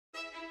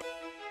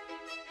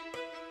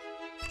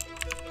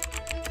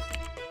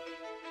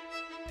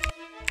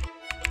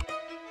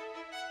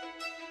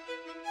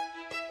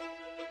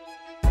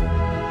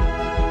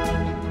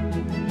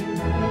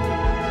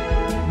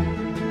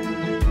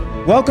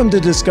Welcome to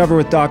Discover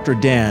with Dr.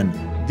 Dan,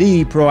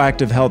 the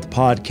proactive health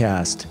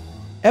podcast.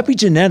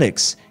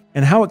 Epigenetics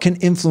and how it can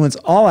influence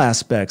all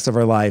aspects of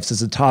our lives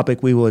is a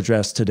topic we will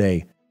address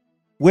today.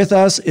 With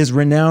us is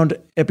renowned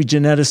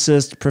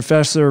epigeneticist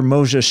Professor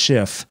Moshe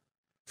Szyf.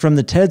 From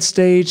the TED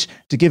stage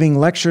to giving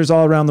lectures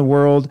all around the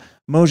world,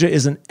 Moshe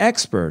is an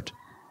expert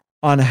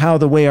on how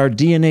the way our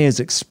DNA is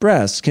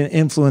expressed can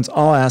influence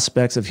all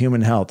aspects of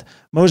human health.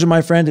 Moshe,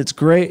 my friend, it's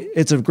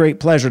a great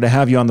pleasure to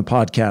have you on the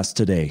podcast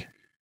today.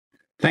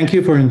 Thank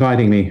you for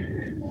inviting me.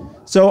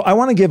 So I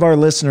want to give our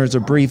listeners a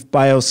brief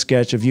bio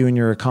sketch of you and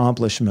your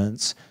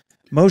accomplishments.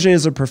 Moshe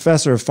is a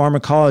professor of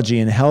pharmacology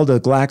and held a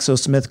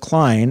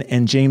GlaxoSmithKline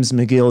and James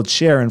McGill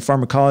Chair in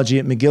Pharmacology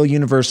at McGill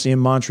University in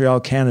Montreal,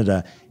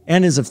 Canada,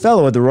 and is a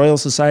fellow of the Royal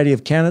Society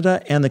of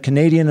Canada and the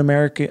Canadian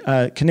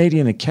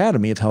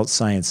Academy of Health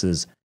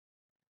Sciences.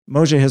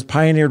 Moshe has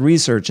pioneered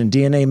research in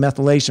DNA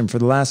methylation for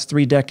the last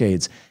 3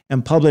 decades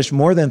and published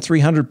more than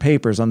 300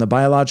 papers on the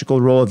biological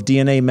role of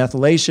DNA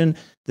methylation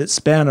that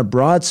span a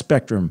broad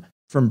spectrum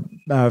from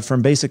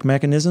basic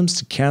mechanisms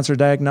to cancer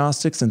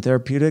diagnostics and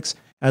therapeutics,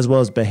 as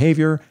well as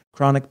behavior,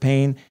 chronic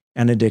pain,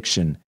 and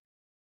addiction.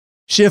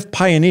 Szyf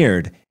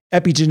pioneered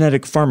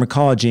epigenetic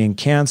pharmacology in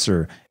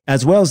cancer,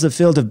 as well as the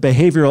field of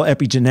behavioral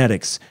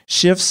epigenetics.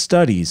 Szyf's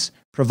studies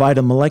provide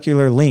a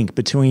molecular link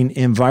between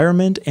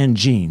environment and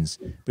genes,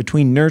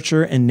 between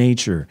nurture and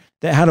nature,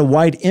 that had a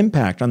wide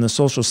impact on the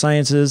social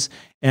sciences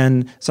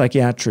and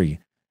psychiatry.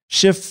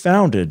 Szyf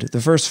founded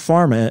the first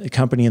pharma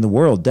company in the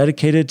world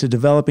dedicated to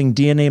developing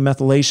DNA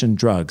methylation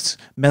drugs,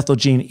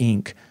 Methylgene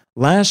Inc.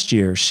 Last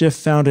year,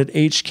 Szyf founded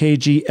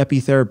HKG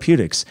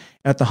Epitherapeutics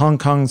at the Hong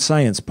Kong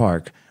Science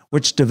Park,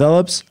 which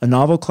develops a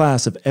novel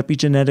class of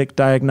epigenetic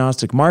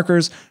diagnostic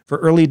markers for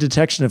early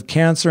detection of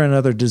cancer and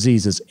other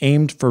diseases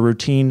aimed for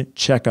routine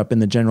checkup in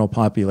the general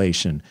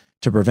population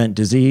to prevent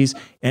disease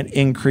and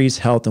increase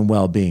health and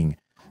well-being.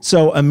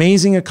 So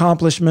amazing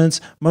accomplishments.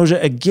 Moshe,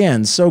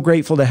 again, so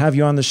grateful to have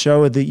you on the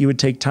show that you would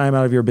take time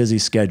out of your busy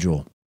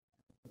schedule.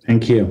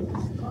 Thank you.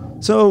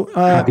 So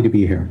happy to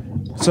be here.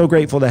 So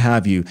grateful to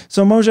have you.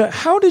 So Moshe,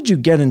 how did you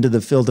get into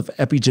the field of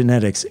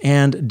epigenetics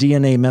and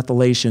DNA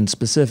methylation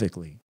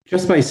specifically?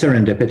 Just by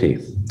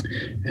serendipity.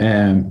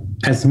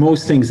 As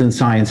most things in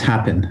science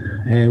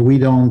happen, we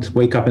don't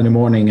wake up in the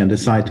morning and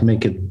decide to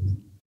make a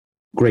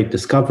great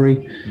discovery.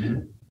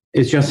 Mm-hmm.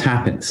 It just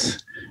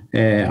happens.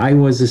 I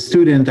was a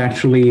student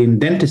actually in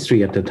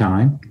dentistry at the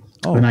time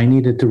when I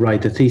needed to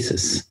write a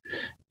thesis.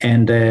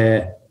 And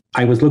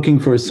I was looking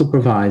for a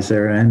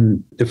supervisor,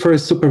 and the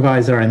first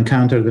supervisor I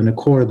encountered in the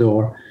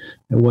corridor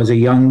was a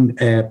young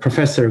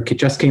professor who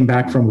just came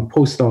back from a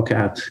postdoc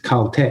at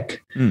Caltech.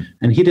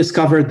 And he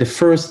discovered the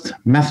first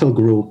methyl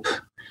group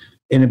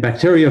in a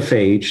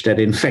bacteriophage that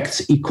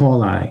infects E.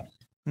 coli.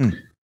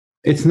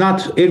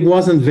 It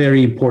wasn't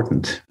very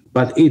important,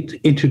 but it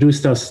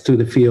introduced us to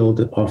the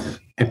field of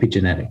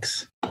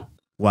epigenetics.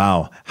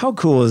 Wow. How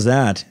cool is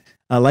that?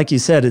 Like you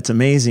said, it's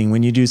amazing.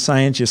 When you do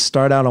science, you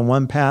start out on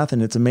one path,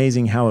 and it's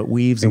amazing how it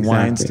weaves and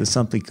winds to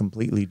something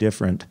completely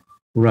different.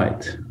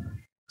 Right.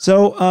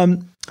 So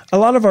a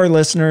lot of our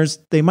listeners,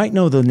 they might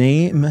know the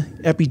name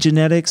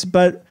epigenetics,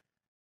 but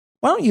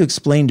why don't you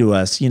explain to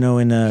us,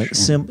 in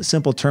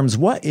simple terms,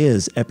 what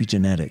is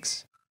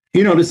epigenetics?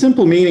 The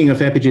simple meaning of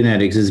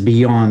epigenetics is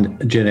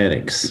beyond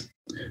genetics.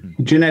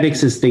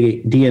 Genetics is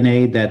the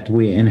DNA that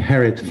we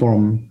inherit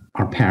from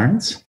our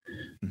parents,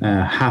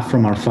 half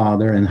from our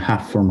father and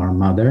half from our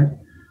mother.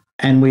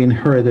 And we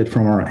inherit it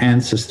from our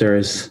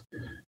ancestors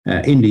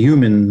in the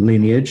human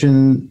lineage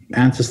and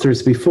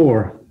ancestors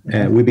before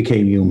we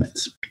became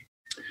humans.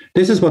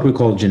 This is what we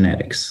call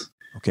genetics.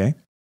 Okay.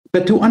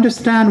 But to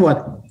understand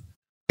what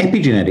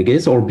epigenetic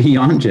is, or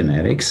beyond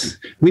genetics,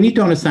 we need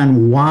to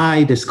understand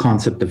why this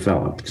concept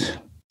developed.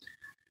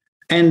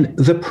 And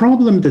the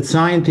problem that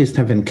scientists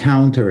have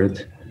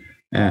encountered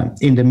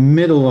in the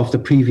middle of the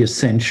previous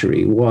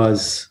century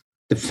was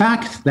the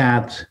fact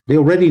that they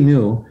already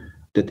knew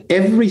that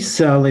every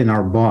cell in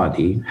our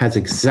body has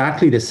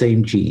exactly the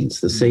same genes,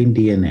 the same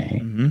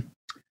DNA,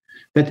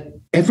 but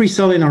every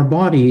cell in our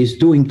body is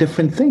doing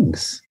different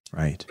things.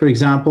 Right. For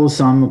example,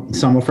 some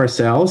of our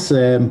cells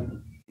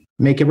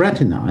make a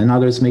retina, and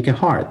others make a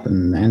heart,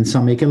 and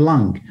some make a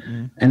lung,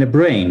 and a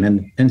brain,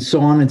 and so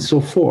on and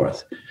so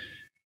forth.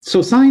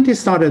 So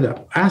scientists started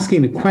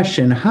asking the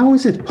question, how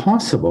is it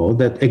possible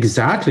that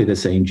exactly the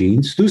same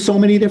genes do so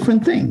many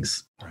different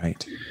things?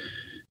 Right.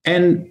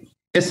 And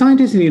a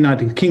scientist in the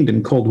United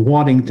Kingdom called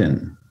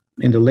Waddington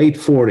in the late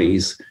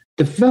 40s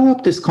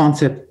developed this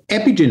concept,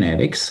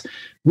 epigenetics,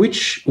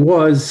 which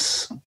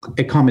was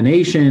a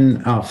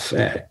combination of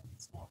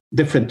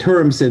different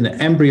terms in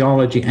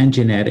embryology and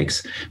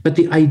genetics. But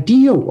the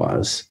idea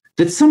was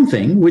that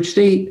something which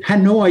they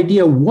had no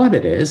idea what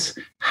it is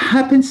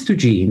happens to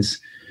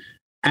genes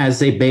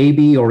as a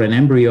baby or an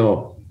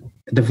embryo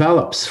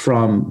develops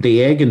from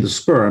the egg and the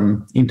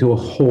sperm into a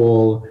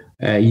whole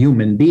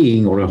human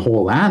being or a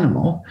whole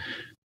animal.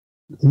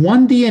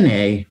 One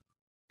DNA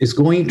is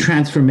going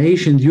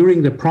transformation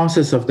during the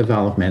process of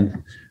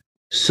development,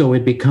 so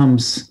it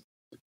becomes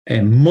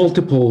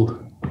multiple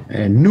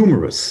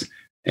numerous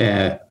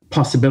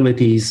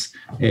possibilities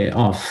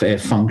of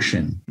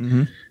function.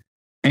 Mm-hmm.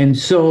 And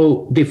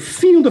so the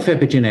field of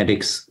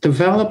epigenetics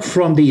developed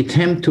from the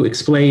attempt to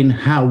explain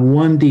how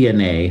one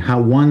DNA,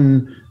 how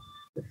one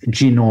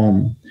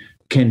genome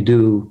can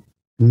do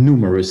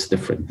numerous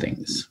different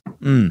things.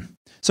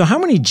 So how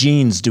many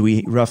genes do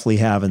we roughly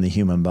have in the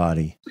human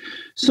body?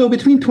 So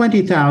between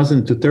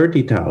 20,000 to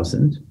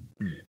 30,000,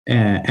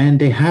 and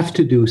they have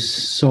to do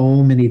so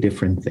many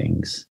different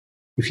things.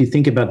 If you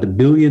think about the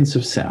billions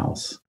of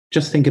cells,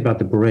 just think about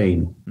the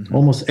brain. Mm-hmm.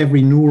 Almost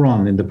every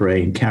neuron in the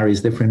brain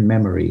carries different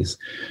memories,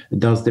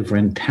 does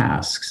different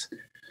tasks.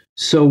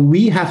 So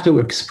we have to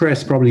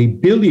express probably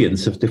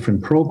billions of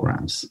different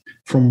programs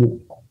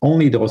from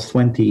only those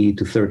 20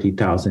 to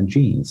 30,000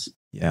 genes.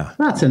 Yeah.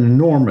 That's an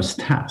enormous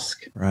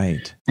task.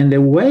 Right. And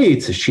the way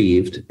it's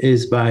achieved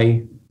is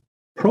by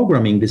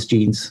programming these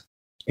genes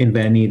in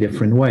many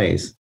different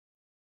ways.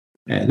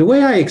 The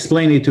way I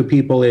explain it to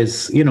people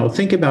is,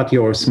 think about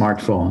your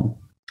smartphone.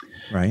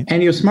 Right.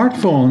 And your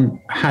smartphone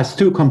has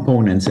two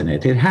components in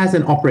it. It has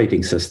an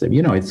operating system.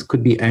 It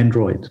could be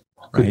Android,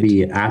 could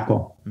be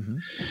Apple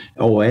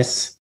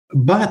OS.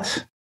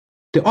 But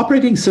the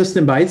operating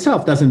system by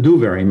itself doesn't do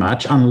very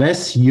much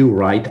unless you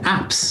write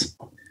apps.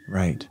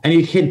 Right. And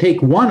you can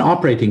take one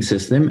operating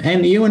system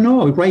and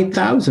write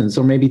thousands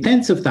or maybe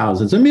tens of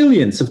thousands or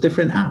millions of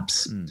different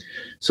apps.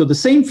 So the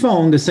same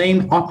phone, the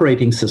same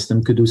operating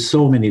system could do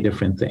so many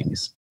different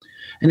things.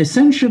 And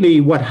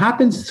essentially what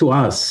happens to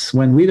us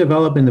when we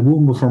develop in the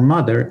womb of our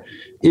mother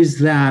is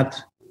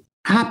that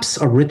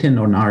apps are written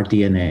on our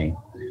DNA.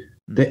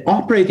 The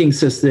operating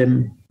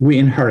system we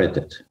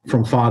inherited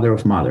from father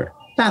or mother.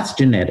 That's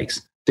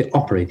genetics, the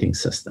operating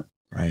system.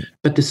 Right.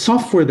 But the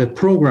software that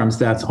programs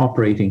that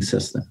operating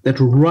system, that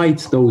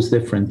writes those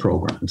different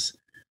programs,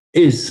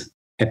 is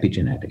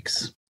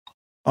epigenetics.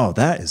 Oh,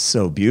 that is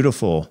so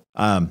beautiful.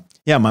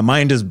 Yeah, my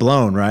mind is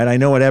blown, right? I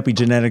know what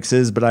epigenetics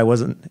is, but I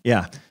wasn't,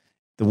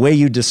 the way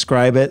you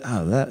describe it,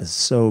 that is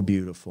so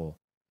beautiful.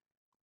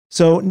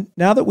 So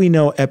now that we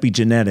know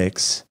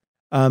epigenetics,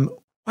 why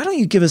don't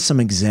you give us some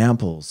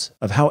examples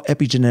of how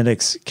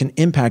epigenetics can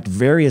impact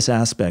various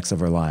aspects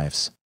of our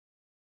lives?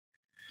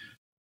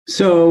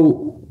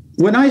 So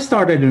when I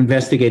started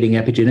investigating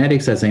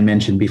epigenetics, as I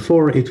mentioned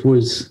before, it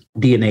was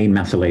DNA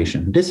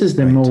methylation. This is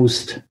the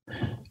most,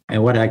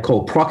 what I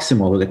call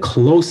proximal, the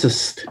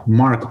closest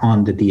mark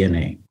on the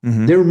DNA.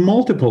 Mm-hmm. There are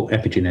multiple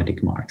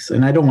epigenetic marks,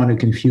 and I don't want to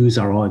confuse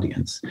our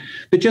audience,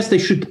 but just they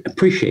should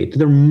appreciate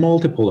there are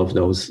multiple of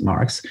those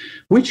marks,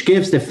 which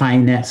gives the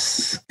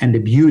finesse and the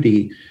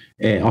beauty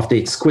of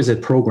the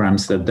exquisite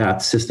programs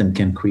that system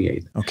can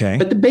create. Okay.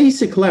 But the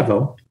basic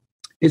level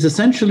is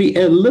essentially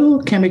a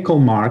little chemical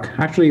mark,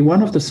 actually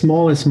one of the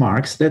smallest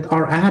marks that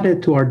are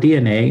added to our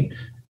DNA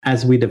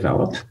as we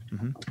develop.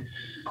 Mm-hmm.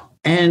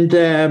 And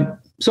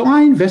so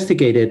I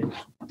investigated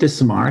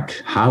this mark,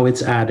 how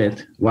it's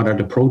added, what are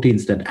the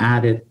proteins that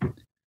add it.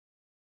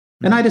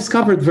 And I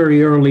discovered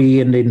very early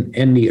in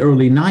the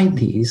early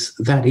 90s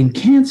that in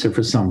cancer,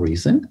 for some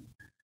reason,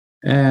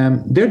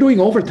 they're doing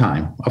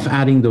overtime of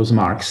adding those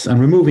marks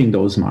and removing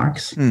those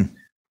marks.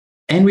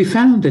 And we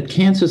found that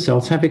cancer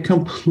cells have a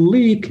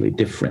completely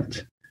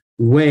different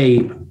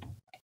way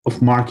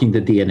of marking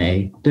the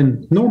DNA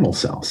than normal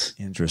cells.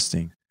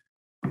 Interesting.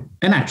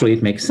 And actually,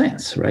 it makes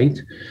sense, right?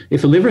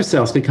 If a liver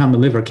cells become a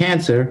liver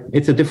cancer,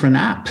 it's a different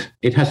app.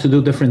 It has to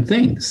do different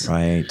things.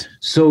 Right.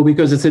 So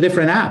because it's a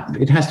different app,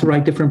 it has to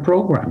write different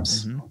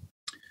programs. Mm-hmm.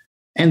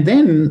 And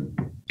then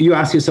you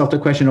ask yourself the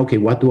question, okay,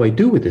 what do I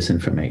do with this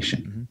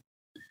information? Mm-hmm.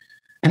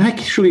 And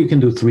actually, you can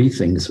do three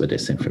things with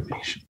this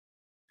information.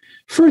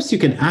 First, you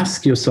can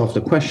ask yourself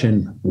the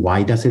question,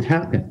 why does it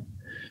happen?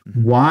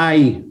 Mm-hmm.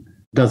 Why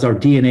does our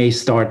DNA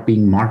start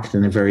being marked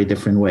in a very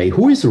different way?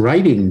 Who is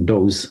writing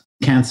those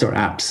cancer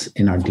apps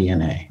in our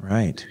DNA?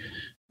 Right.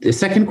 The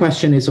second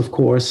question is, of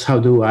course, how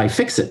do I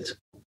fix it?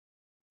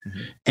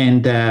 Mm-hmm.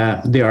 And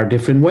there are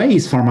different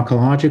ways,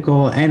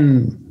 pharmacological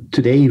and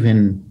today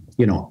even,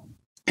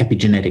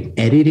 epigenetic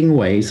editing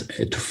ways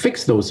to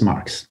fix those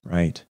marks.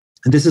 Right.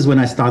 And this is when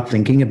I start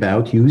thinking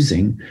about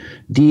using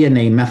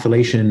DNA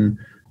methylation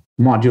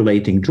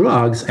modulating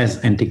drugs as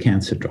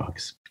anti-cancer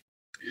drugs.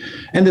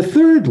 And the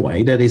third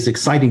way that is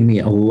exciting me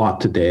a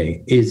lot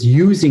today is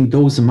using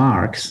those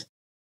marks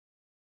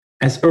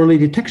as early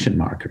detection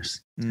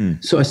markers.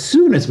 So as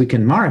soon as we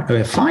can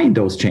find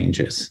those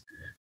changes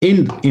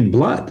in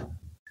blood,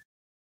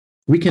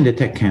 we can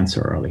detect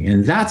cancer early.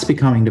 And that's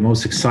becoming the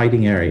most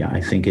exciting area, I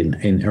think,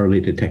 in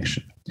early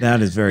detection.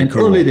 That is very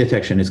cool. Early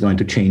detection is going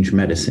to change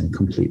medicine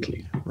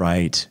completely.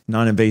 Right.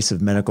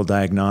 Non-invasive medical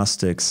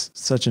diagnostics,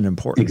 such an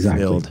important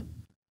field.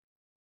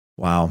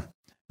 Wow.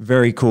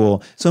 Very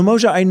cool. So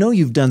Moshe, I know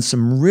you've done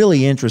some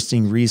really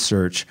interesting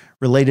research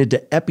related to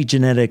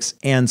epigenetics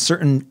and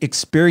certain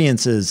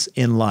experiences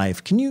in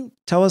life. Can you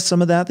tell us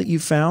some of that you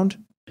found?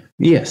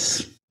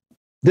 Yes.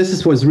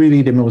 This was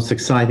really the most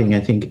exciting, I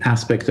think,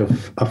 aspect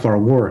of our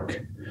work,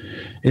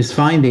 is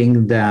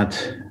finding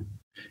that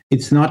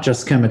it's not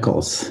just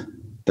chemicals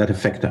that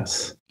affect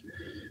us.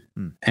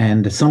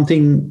 And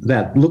something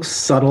that looks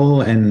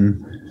subtle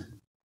and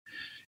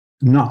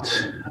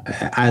not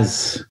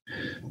as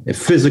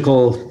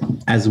physical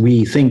as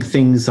we think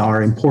things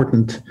are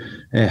important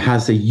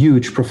has a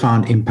huge,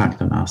 profound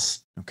impact on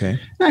us. Okay.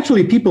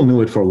 Actually, people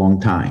knew it for a long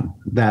time,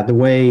 that the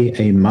way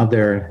a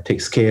mother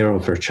takes care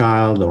of her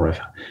child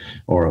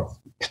or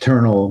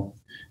paternal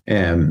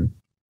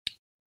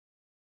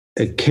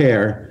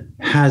care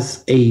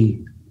has a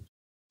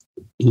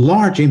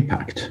large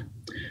impact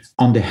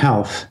on the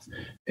health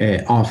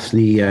of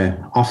the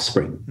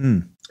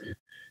offspring.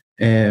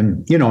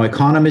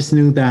 Economists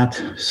knew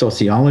that,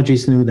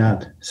 sociologists knew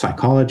that,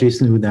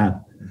 psychologists knew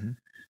that,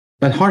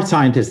 but hard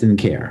scientists didn't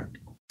care,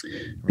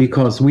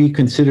 because we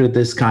considered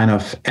this kind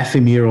of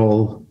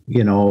ephemeral,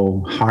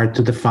 hard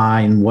to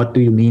define. What do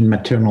you mean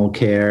maternal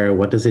care?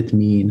 What does it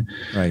mean?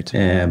 Right.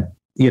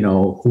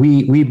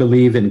 We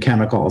believe in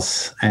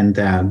chemicals, and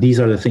these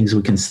are the things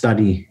we can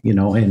study,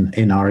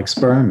 in our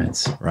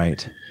experiments.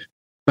 Right.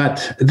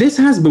 But this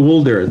has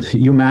bewildered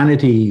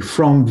humanity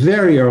from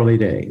very early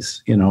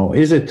days.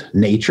 Is it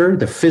nature,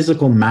 the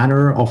physical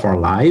matter of our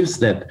lives,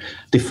 that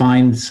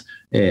defines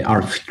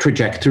our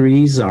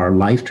trajectories, our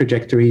life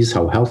trajectories,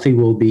 how healthy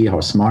we'll be, how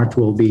smart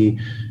we'll be,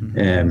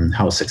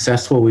 how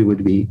successful we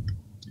would be?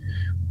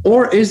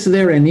 Or is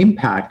there an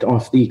impact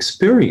of the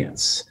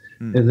experience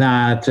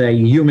that a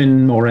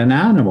human or an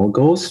animal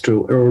goes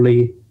through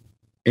early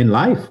in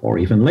life, or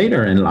even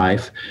later in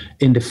life,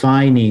 in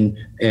defining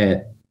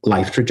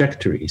life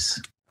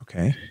trajectories?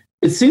 Okay.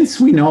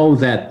 Since we know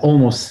that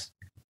almost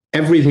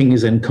everything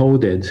is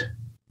encoded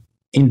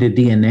in the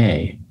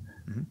DNA,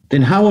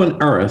 then how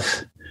on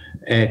earth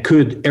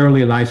could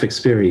early life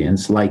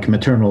experience like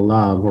maternal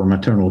love or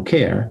maternal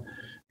care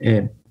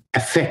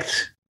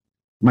affect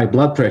my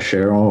blood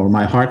pressure or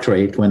my heart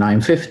rate when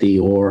I'm 50,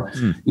 or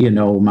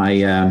my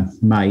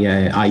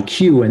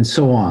IQ and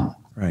so on?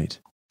 Right.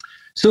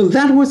 So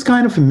that was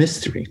kind of a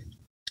mystery.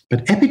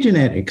 But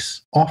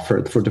epigenetics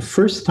offered for the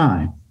first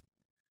time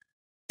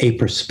a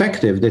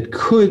perspective that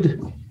could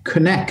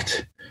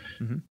connect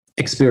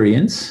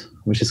experience,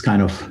 which is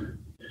kind of,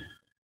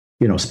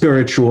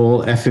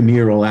 spiritual,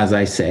 ephemeral, as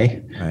I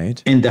say,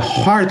 right, and the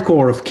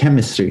hardcore of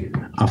chemistry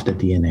of the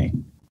DNA.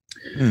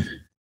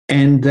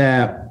 And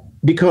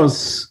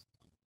because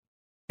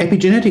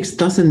epigenetics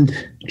doesn't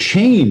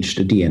change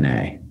the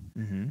DNA,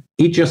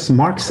 it just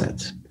marks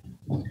it.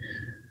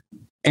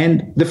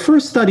 And the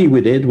first study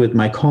we did with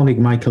my colleague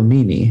Michael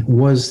Meany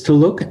was to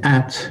look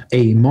at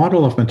a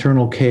model of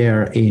maternal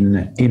care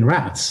in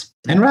rats.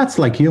 And rats,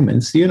 like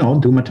humans, do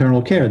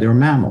maternal care. They're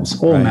mammals.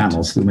 All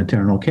mammals do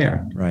maternal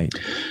care. Right.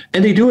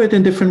 And they do it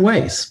in different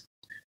ways.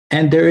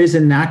 And there is a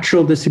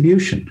natural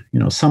distribution.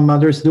 Some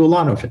mothers do a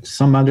lot of it.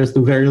 Some mothers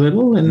do very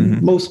little,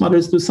 and most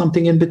mothers do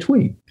something in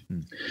between.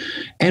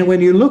 And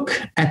when you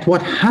look at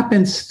what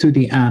happens to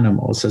the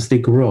animals as they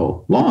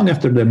grow, long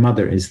after their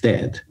mother is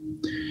dead,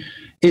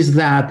 is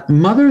that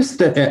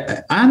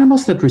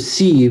animals that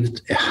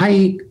received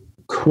high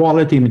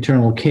quality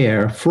maternal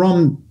care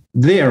from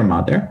their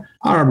mother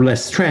are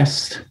less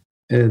stressed,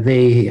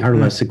 they are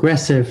less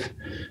aggressive,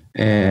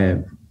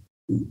 they're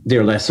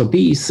less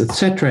obese,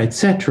 etc.,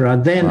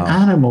 than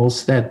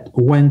animals that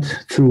went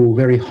through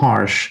very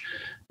harsh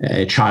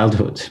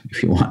childhood,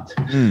 if you want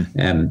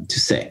to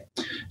say.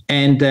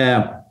 And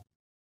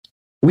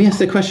we asked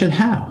the question,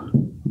 how?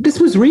 This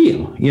was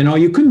real,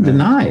 you couldn't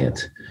deny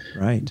it.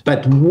 Right.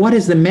 But what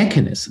is the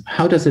mechanism?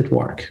 How does it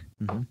work?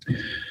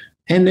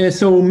 And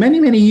so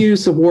many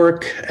years of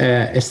work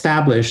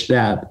established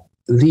that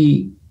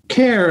the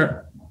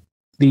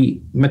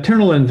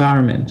maternal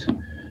environment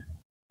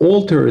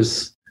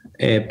alters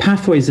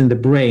pathways in the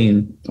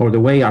brain, or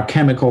the way our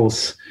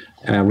chemicals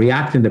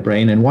react in the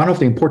brain. And one of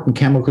the important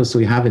chemicals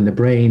we have in the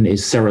brain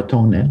is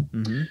serotonin.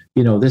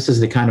 This is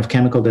the kind of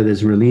chemical that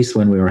is released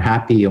when we are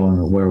happy or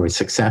when we're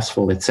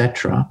successful,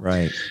 etc.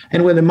 Right.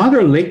 And when the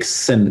mother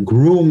licks and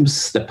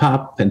grooms the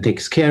pup and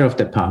takes care of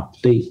the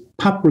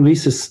pup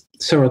releases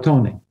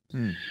serotonin.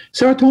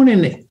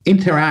 Serotonin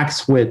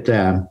interacts with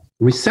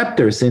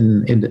receptors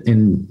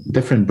in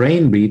different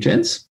brain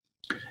regions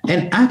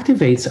and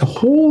activates a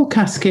whole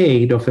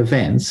cascade of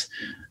events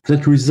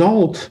that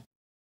result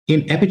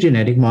in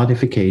epigenetic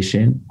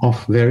modification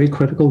of very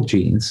critical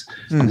genes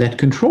that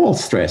control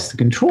stress, that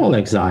control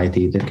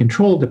anxiety, that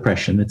control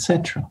depression,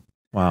 etc.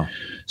 Wow.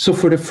 So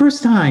for the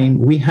first time,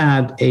 we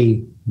had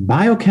a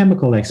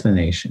biochemical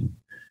explanation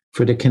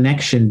for the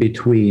connection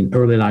between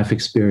early life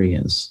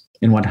experience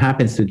and what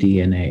happens to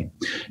DNA.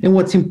 And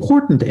what's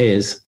important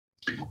is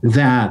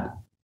that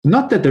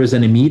not that there's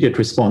an immediate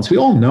response. We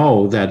all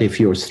know that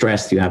if you're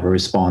stressed, you have a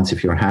response.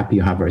 If you're happy,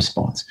 you have a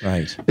response.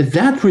 Right. But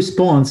that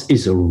response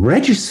is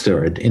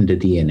registered in the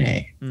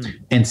DNA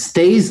and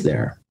stays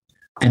there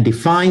and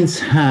defines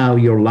how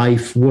your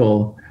life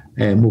will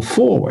move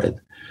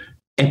forward.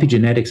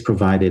 Epigenetics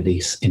provided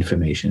this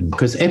information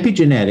because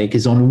epigenetic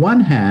is on one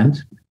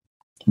hand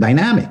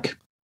dynamic.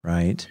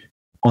 Right.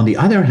 On the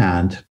other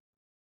hand,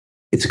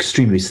 it's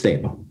extremely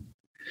stable.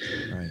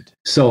 Right.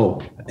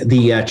 So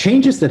the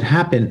changes that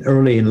happen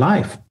early in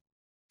life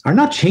are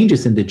not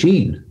changes in the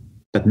gene.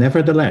 But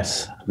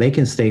nevertheless, they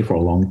can stay for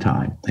a long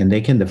time, and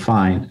they can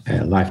define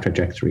a life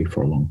trajectory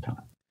for a long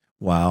time.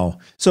 Wow.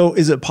 So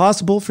is it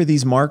possible for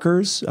these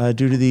markers,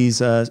 due to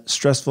these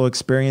stressful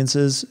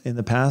experiences in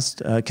the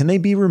past, can they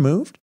be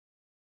removed?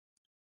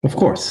 Of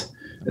course.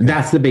 Okay.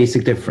 That's the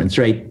basic difference,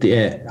 right?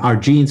 Our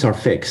genes are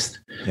fixed.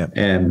 Yep.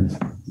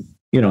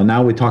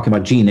 Now we're talking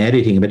about gene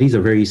editing, but these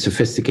are very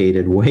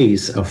sophisticated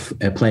ways of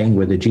playing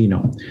with the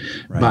genome.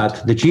 Right.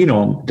 But the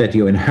genome that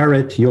you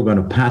inherit, you're going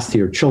to pass to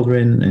your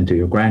children and to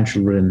your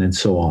grandchildren and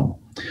so on.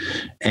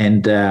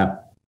 And the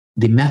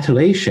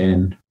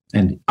methylation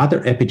and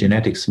other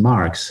epigenetics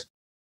marks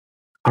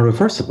are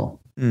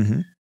reversible.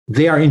 Mm-hmm.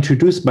 They are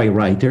introduced by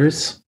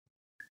writers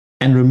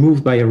and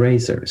removed by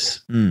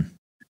erasers. Mm.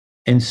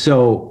 And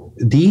so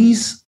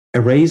these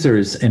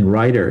erasers and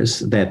writers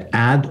that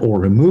add or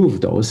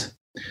remove those,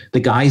 the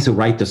guys who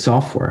write the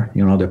software,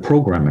 the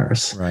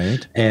programmers,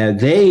 right?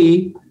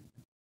 They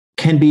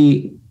can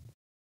be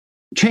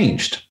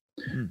changed.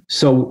 Mm.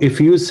 So if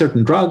you use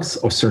certain drugs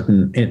or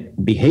certain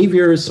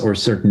behaviors or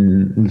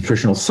certain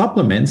nutritional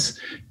supplements,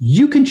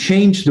 you can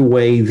change the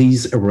way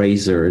these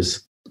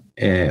erasers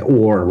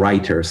or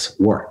writers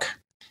work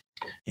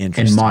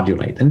and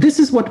modulate. And this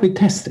is what we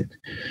tested.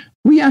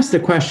 We asked the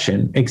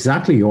question,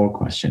 exactly your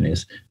question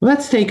is,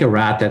 let's take a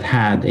rat that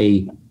had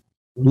a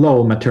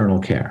low maternal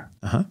care,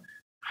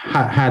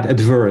 had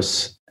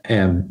adverse,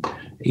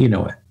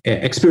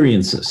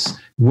 experiences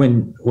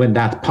when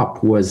that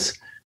pup was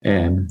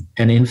an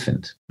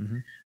infant. Mm-hmm.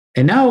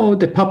 And now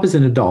the pup is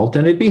an adult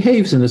and it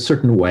behaves in a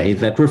certain way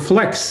that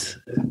reflects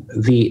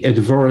the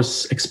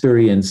adverse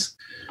experience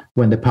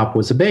when the pup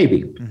was a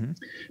baby. Mm-hmm.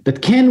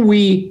 But can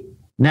we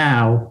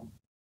now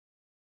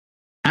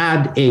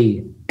add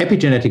a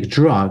epigenetic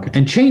drug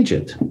and change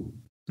it?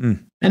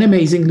 Mm. And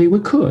amazingly, we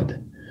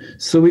could.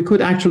 So we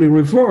could actually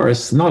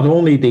reverse not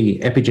only the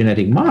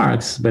epigenetic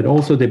marks, but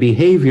also the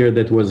behavior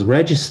that was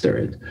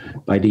registered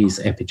by these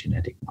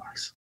epigenetic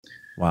marks.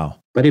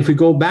 Wow. But if we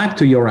go back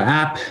to your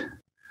app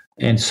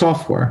and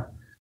software,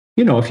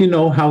 if you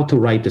know how to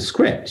write the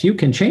script, you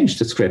can change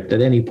the script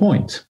at any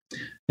point.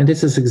 And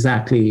this is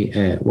exactly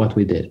what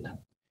we did.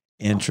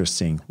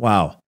 Interesting.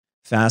 Wow.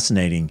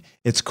 Fascinating.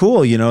 It's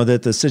cool,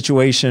 that the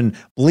situation,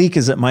 bleak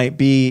as it might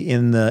be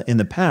in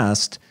the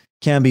past,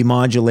 can be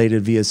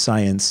modulated via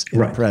science in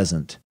the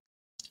present.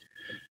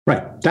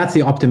 Right. That's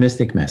the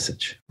optimistic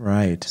message.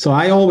 Right. So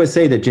I always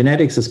say that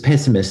genetics is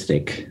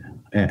pessimistic.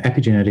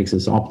 Epigenetics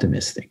is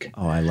optimistic.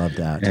 Oh, I love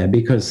that.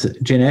 Because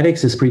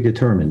genetics is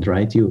predetermined,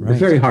 right? It's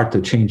very hard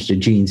to change the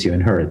genes you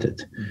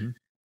inherited. Mm-hmm.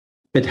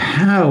 But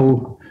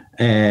how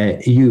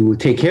you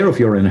take care of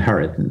your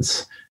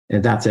inheritance,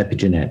 that's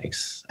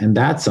epigenetics. And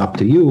that's up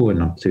to you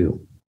and up to,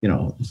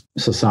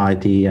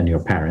 society and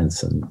your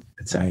parents and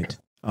etc. Right.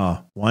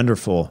 Oh,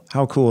 wonderful.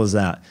 How cool is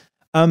that?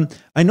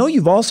 I know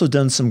you've also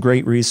done some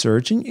great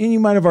research, and you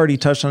might have already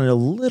touched on it a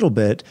little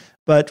bit,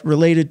 but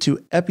related to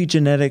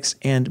epigenetics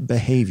and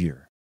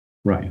behavior.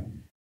 Right.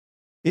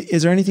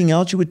 Is there anything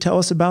else you would tell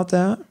us about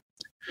that?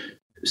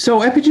 So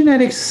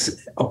epigenetics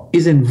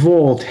is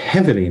involved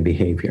heavily in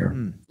behavior.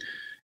 Mm.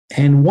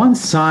 And one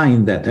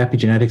sign that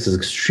epigenetics is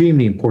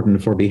extremely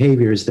important for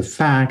behavior is the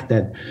fact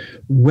that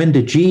when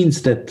the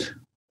genes that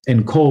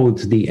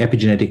encode the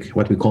epigenetic,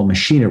 what we call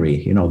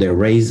machinery, the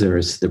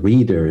erasers, the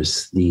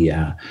readers,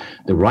 the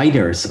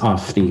writers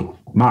of the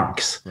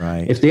marks,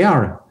 right. If they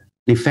are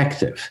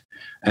defective,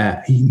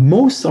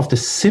 most of the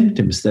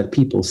symptoms that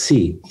people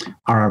see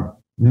are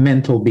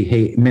mental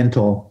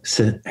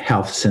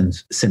health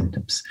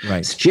symptoms,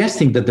 right.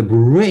 Suggesting that the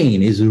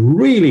brain is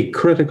really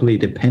critically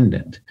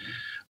dependent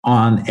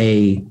on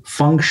a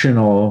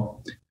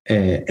functional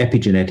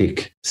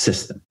epigenetic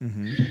system.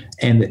 Mm-hmm.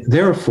 And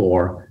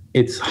therefore,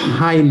 it's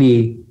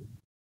highly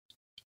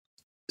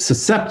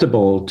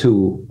susceptible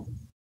to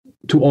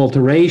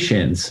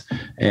alterations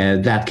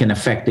that can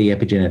affect the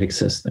epigenetic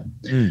system.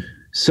 Mm.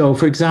 So,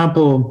 for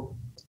example,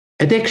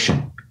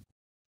 addiction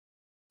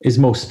is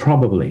most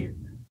probably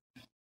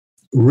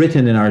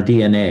written in our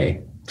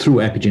DNA through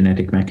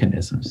epigenetic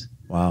mechanisms.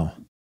 Wow.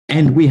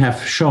 And we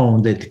have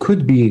shown that it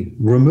could be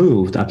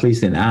removed, at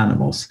least in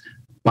animals,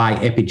 by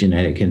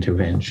epigenetic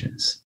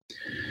interventions.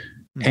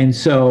 And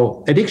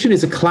so addiction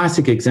is a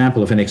classic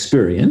example of an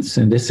experience.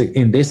 In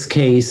this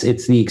case,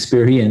 it's the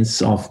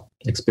experience of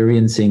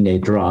experiencing a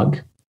drug,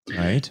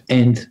 right,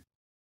 and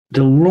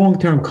the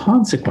long-term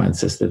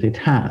consequences that it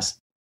has.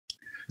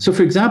 So,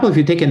 for example, if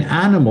you take an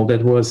animal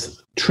that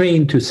was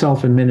trained to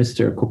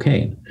self-administer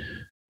cocaine,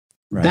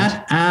 right,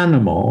 that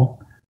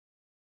animal,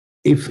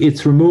 if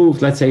it's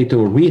removed, let's say, to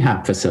a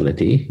rehab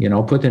facility,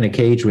 put in a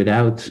cage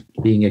without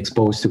being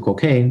exposed to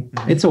cocaine,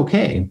 mm-hmm, it's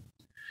okay.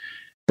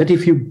 But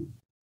if you,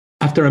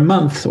 after a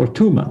month or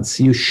 2 months,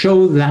 you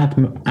show that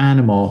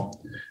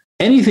animal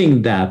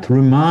anything that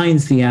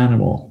reminds the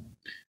animal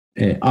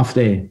of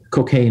the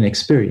cocaine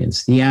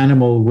experience, the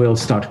animal will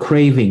start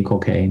craving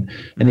cocaine.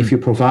 And if you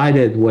provide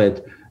it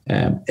with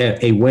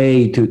a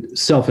way to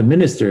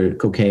self-administer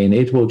cocaine,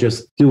 it will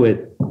just do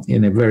it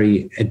in a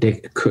very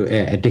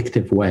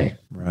addictive way.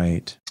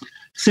 Right.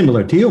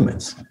 Similar to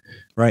humans.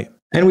 Right.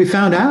 And we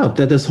found out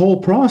that this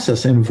whole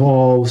process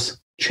involves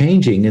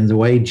changing in the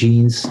way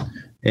genes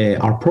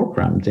are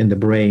programmed in the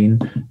brain,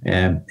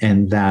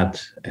 and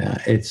that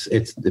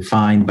it's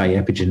defined by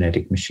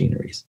epigenetic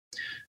machineries.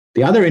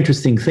 The other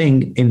interesting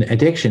thing in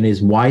addiction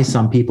is why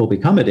some people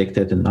become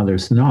addicted and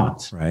others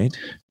not. Right.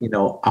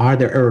 Are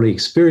there early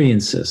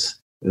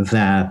experiences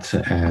that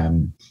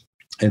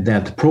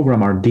that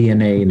program our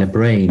DNA in the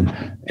brain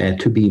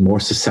to be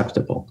more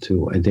susceptible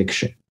to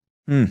addiction?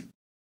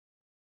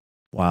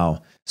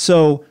 Wow.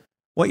 So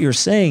what you're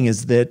saying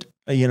is that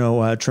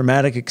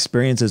traumatic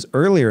experiences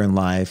earlier in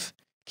life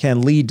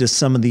can lead to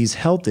some of these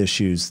health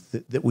issues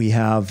that we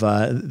have,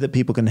 that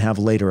people can have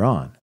later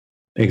on.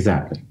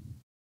 Exactly.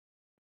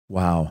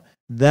 Wow.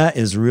 That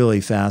is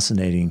really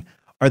fascinating.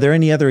 Are there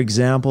any other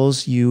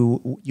examples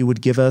you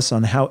would give us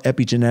on how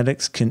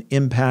epigenetics can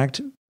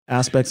impact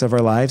aspects of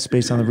our lives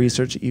based on the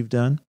research that you've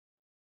done?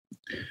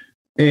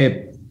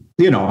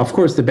 Of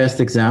course, the best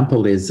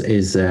example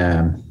is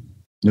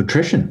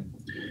nutrition.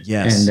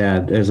 Yes.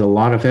 And there's a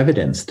lot of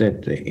evidence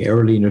that the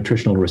early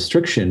nutritional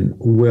restriction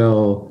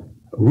will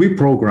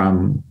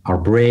reprogram our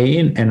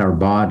brain and our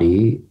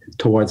body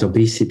towards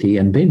obesity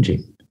and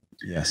binging.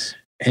 Yes.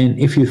 And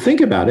if you think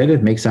about it,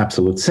 it makes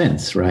absolute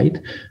sense, right?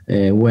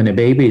 When a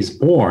baby is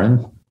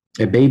born,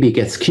 a baby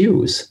gets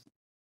cues,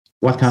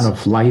 what kind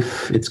of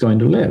life it's going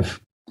to live.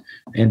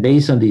 And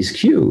based on these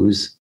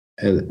cues,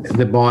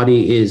 the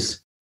body is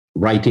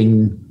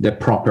writing the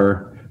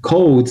proper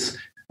codes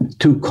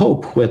to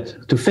cope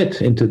with, to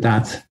fit into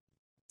that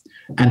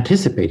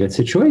anticipated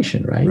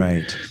situation, right?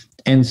 Right.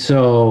 And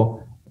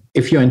so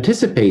if you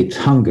anticipate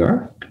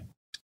hunger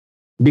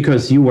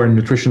because you were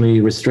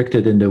nutritionally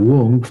restricted in the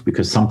womb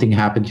because something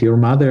happened to your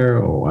mother,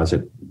 or was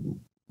it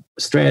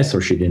stress,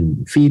 or she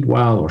didn't feed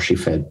well, or she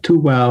fed too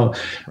well,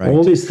 right.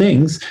 All these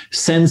things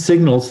send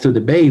signals to the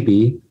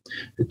baby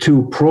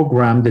to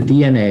program the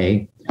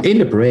DNA in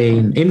the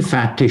brain, in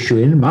fat tissue,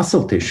 in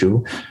muscle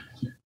tissue,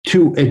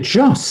 to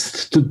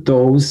adjust to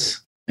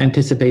those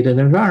anticipated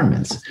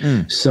environments.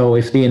 So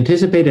if the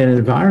anticipated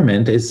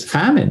environment is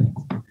famine,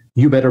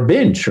 you better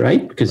binge,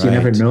 right? Because you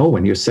never know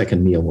when your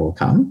second meal will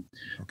come.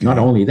 Okay. Not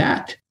only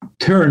that,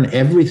 turn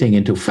everything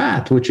into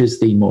fat, which is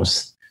the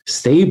most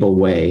stable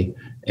way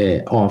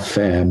of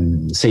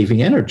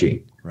saving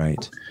energy.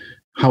 Right.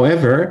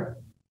 However,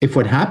 if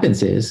what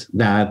happens is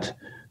that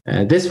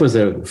this was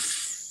a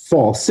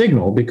false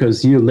signal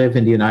because you live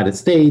in the United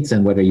States,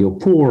 and whether you're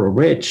poor or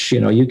rich,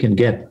 you can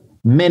get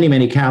many,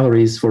 many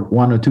calories for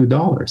 $1 or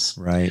 $2.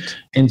 Right.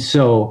 And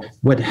so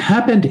what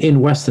happened in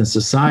Western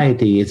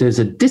society is there's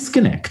a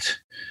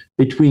disconnect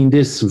between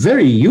this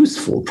very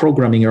useful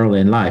programming early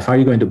in life. Are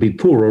you going to be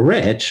poor or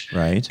rich?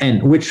 Right.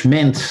 And which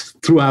meant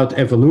throughout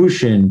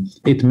evolution,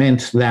 it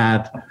meant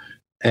that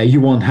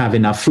you won't have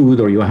enough food,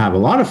 or you have a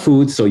lot of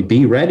food. So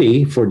be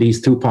ready for these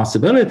two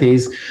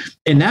possibilities.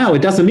 And now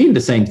it doesn't mean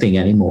the same thing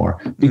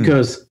anymore,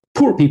 because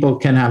poor people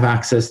can have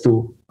access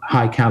to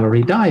high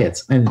calorie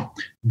diets. And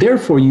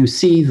therefore you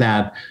see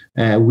that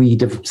we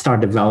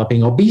start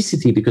developing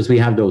obesity because we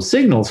have those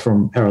signals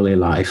from early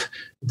life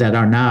that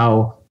are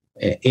now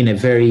in a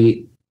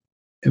very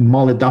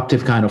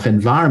maladaptive kind of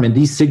environment.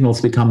 These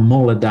signals become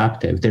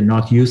maladaptive. They're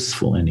not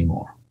useful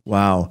anymore.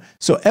 Wow.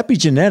 So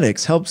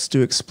epigenetics helps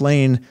to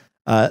explain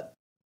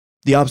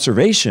the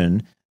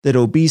observation that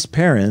obese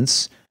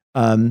parents,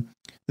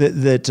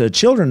 that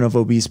children of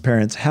obese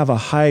parents have a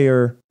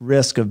higher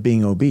risk of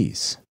being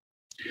obese.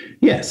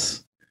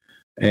 Yes.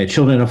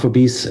 Children of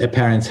obese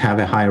parents have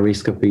a higher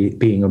risk of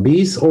being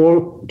obese,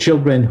 or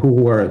children who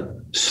were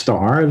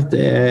starved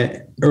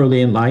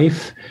early in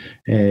life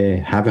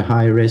have a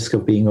high risk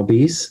of being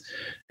obese,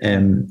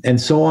 and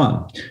so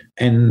on.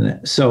 And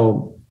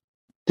so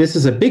this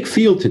is a big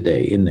field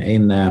today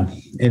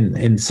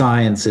in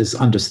science, is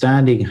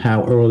understanding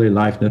how early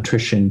life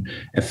nutrition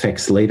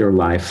affects later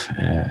life,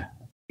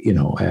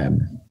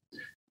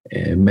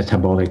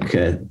 metabolic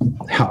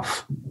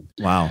health.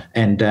 Wow.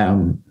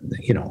 And,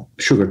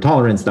 sugar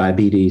tolerance,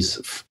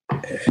 diabetes,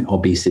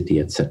 obesity,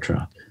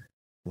 etc.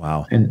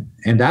 Wow. And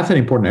that's an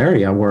important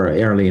area where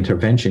early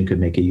intervention could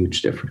make a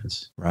huge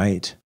difference.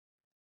 Right.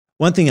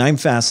 One thing I'm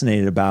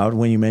fascinated about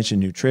when you mention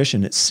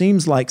nutrition, it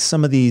seems like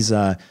some of these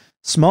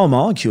small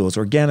molecules,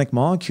 organic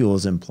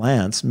molecules in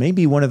plants, may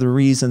be one of the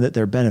reasons that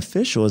they're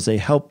beneficial is they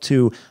help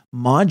to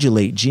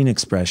modulate gene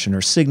expression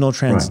or signal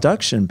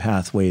transduction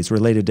pathways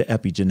related to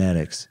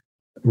epigenetics.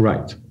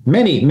 Right.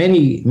 Many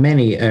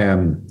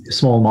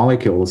small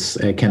molecules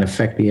can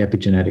affect the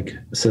epigenetic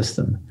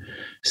system.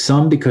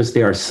 Some because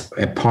they are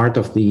a part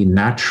of the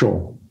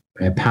natural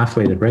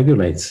pathway that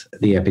regulates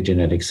the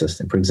epigenetic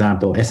system. For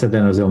example,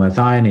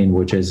 S-adenosylmethionine,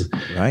 which is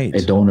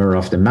a donor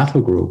of the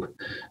methyl group.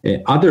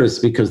 Others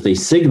because they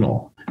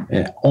signal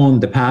on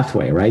the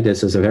pathway, right?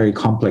 This is a very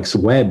complex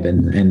web,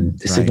 and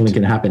the signaling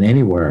can happen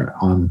anywhere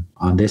on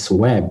this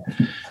web.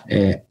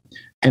 And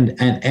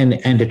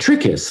the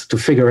trick is to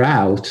figure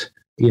out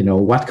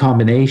what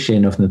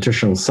combination of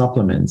nutritional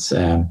supplements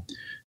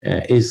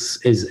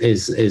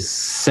is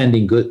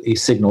sending good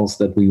signals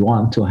that we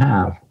want to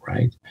have,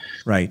 right?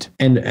 Right.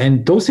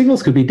 And those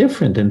signals could be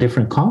different in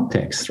different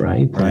contexts,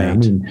 right? Right. I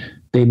mean,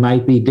 they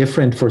might be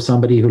different for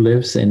somebody who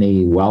lives in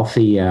a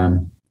wealthy,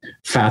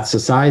 fat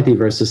society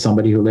versus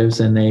somebody who lives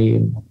in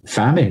a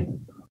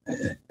famine,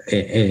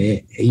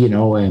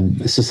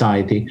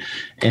 society,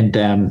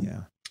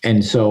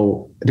 and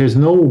so there's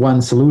no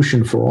one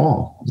solution for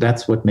all.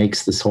 That's what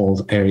makes this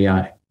whole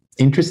area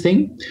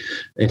interesting.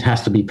 It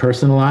has to be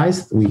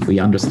personalized. We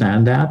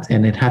understand that,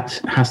 and it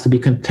has to be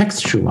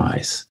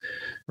contextualized.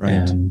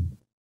 Right.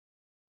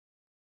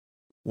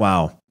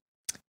 Wow.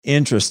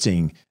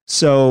 Interesting.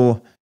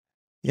 So,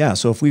 yeah,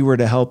 so if we were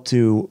to help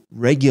to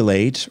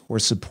regulate or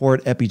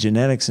support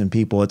epigenetics in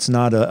people, it's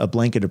not a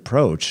blanket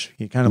approach.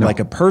 You're kind of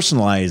like a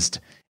personalized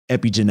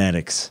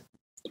epigenetics.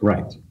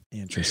 Right.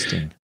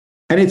 Interesting.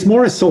 And it's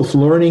more a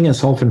self-learning and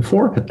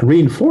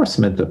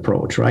self-reinforcement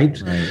approach,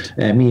 right? Right.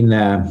 I mean,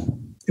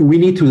 we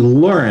need to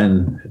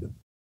learn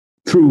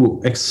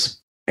through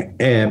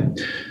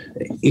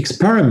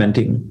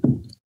experimenting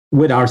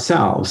with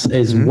ourselves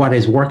is what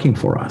is working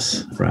for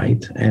us,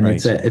 right? And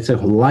it's a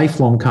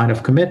lifelong kind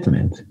of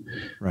commitment.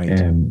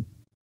 Right.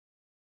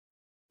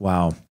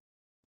 Wow.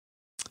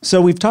 So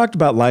we've talked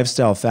about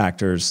lifestyle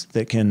factors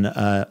that can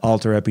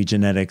alter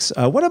epigenetics.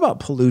 What about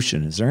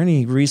pollution? Is there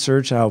any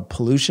research how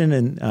pollution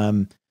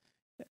in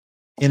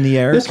the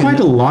air? There's quite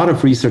a lot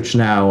of research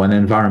now on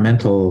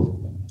environmental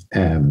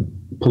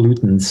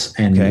pollutants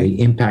and the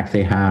impact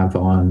they have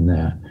on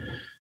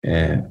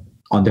the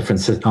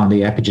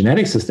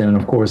epigenetic system, and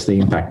of course the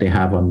impact they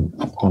have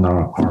on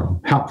our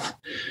health.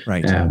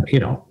 Right.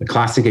 The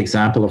classic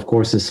example, of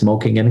course, is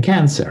smoking and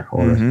cancer,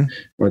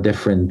 or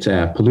different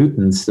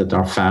pollutants that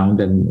are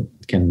found and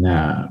can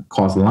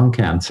cause lung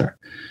cancer,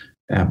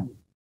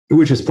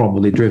 which is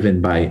probably driven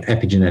by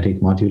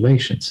epigenetic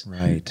modulations.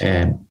 Right.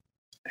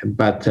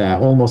 But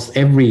almost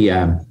every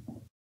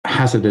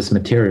hazardous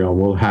material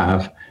will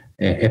have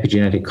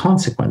epigenetic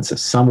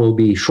consequences. Some will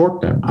be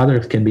short-term,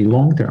 others can be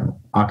long-term,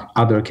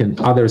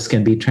 others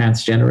can be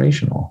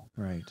transgenerational.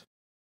 Right.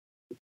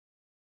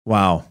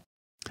 Wow.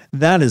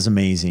 That is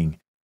amazing.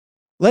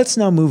 Let's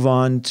now move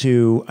on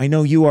to, I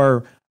know you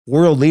are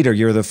world leader,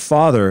 you're the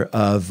father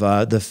of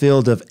the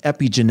field of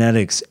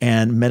epigenetics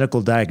and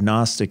medical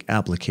diagnostic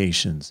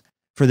applications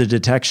for the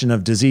detection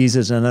of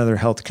diseases and other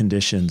health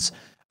conditions.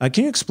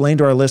 Can you explain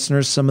to our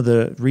listeners some of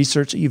the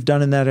research that you've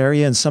done in that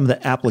area and some of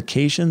the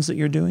applications that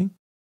you're doing?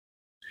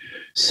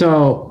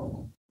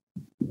 So,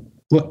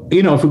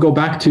 if we go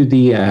back to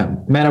the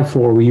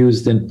metaphor we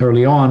used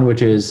early on,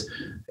 which is,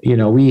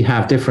 we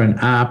have different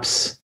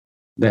apps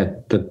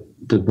that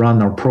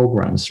run our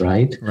programs,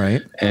 right?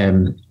 Right.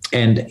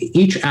 And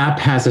each app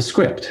has a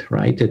script,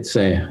 right? It's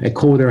a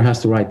coder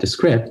has to write the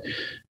script.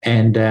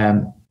 And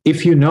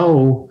if you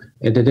know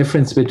the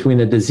difference between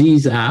a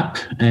disease app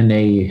and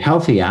a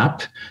healthy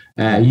app,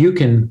 you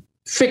can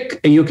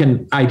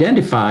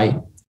identify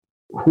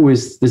who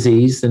is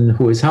diseased and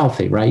who is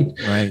healthy, right?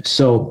 Right.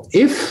 So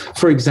if,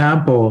 for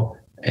example,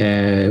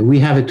 we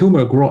have a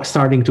tumor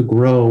starting to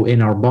grow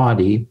in our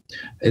body,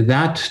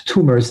 that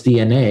tumor's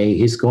DNA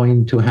is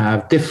going to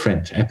have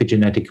different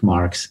epigenetic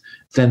marks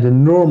than the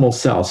normal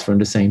cells from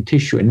the same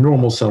tissue and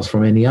normal cells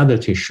from any other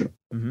tissue.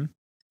 Mm-hmm.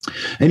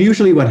 And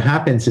usually what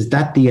happens is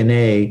that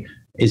DNA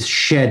is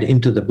shed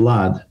into the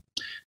blood.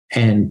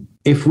 And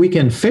if we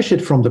can fish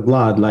it from the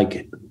blood,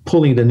 like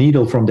pulling the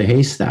needle from the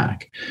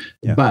haystack,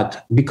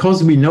 but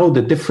because we know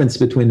the difference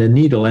between the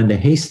needle and the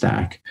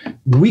haystack,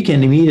 we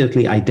can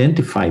immediately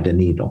identify the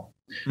needle.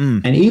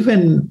 And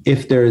even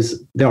if there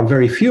are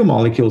very few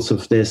molecules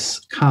of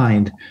this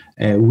kind,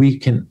 we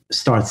can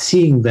start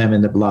seeing them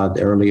in the blood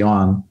early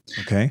on,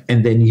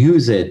 and then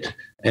use it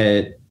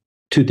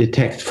to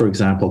detect, for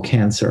example,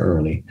 cancer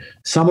early.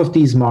 Some of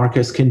these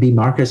markers can be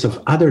markers of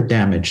other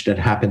damage that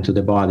happen to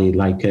the body,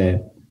 like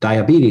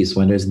diabetes,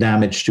 when there's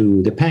damage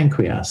to the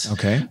pancreas,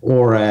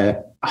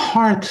 or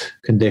heart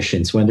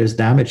conditions, when there's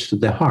damage to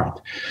the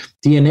heart.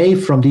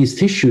 DNA from these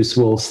tissues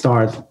will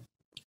start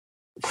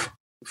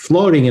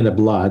floating in the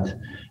blood,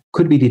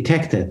 could be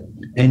detected,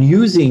 and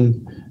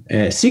using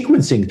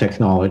sequencing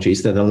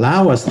technologies that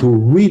allow us to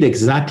read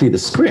exactly the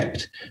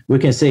script, we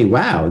can say,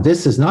 wow,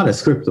 this is not a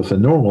script of a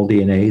normal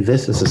DNA,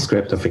 this is a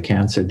script of a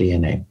cancer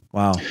DNA.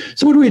 Wow.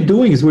 So what we're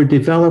doing is we're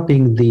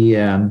developing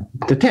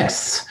the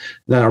tests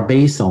that are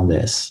based on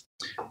this.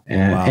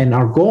 And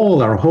our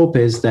goal, our hope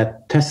is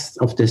that tests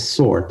of this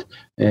sort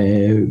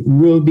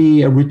will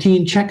be a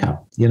routine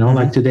checkup.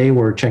 Like today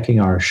we're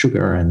checking our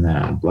sugar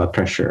and blood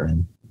pressure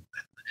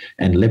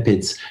and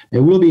lipids,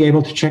 and we'll be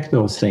able to check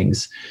those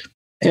things.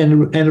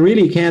 And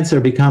really, cancer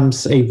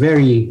becomes a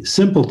very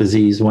simple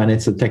disease when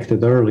it's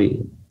detected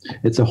early.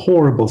 It's a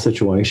horrible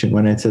situation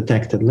when it's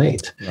detected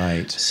late.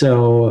 Right.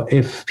 So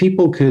if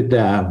people could,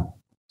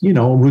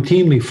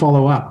 routinely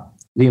follow up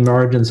the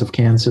emergence of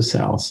cancer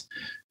cells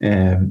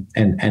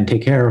and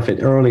take care of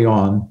it early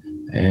on,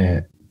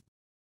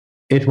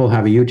 it will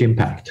have a huge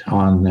impact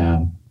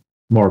on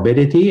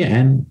morbidity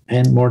and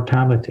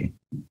mortality.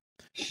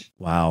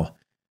 Wow.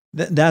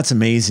 That's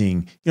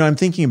amazing. I'm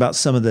thinking about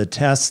some of the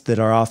tests that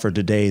are offered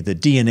today, the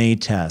DNA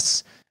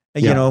tests.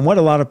 You know, and what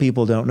a lot of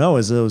people don't know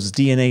is those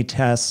DNA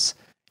tests,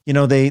 you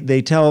know,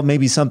 they tell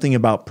maybe something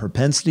about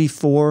propensity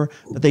for,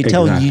 but they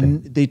tell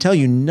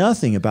you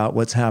nothing about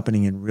what's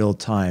happening in real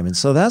time. And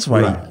so that's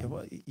why,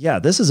 yeah,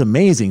 this is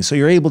amazing. So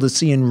you're able to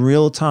see in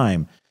real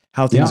time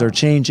how things are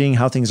changing,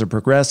 how things are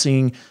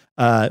progressing,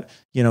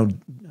 you know,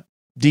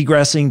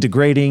 degressing,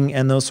 degrading,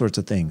 and those sorts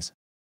of things.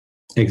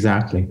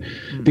 Exactly.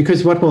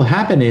 Because what will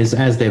happen is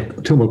as the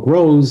tumor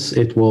grows,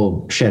 it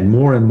will shed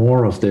more and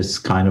more of this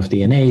kind of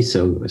DNA.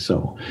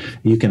 So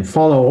you can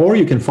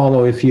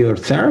follow if your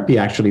therapy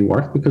actually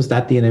worked, because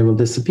that DNA will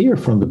disappear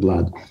from the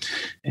blood.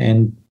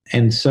 And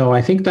so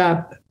I think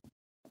that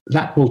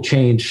will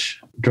change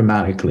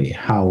dramatically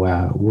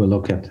how we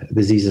look at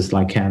diseases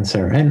like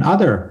cancer and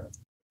other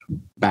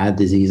bad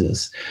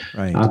diseases.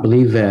 Right. I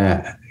believe,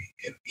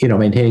 you know,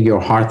 maintaining your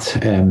heart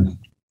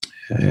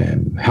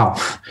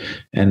health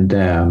and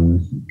your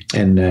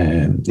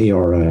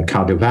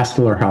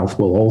cardiovascular health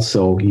will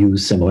also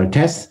use similar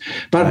tests.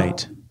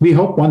 But we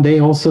hope one day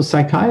also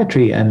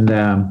psychiatry and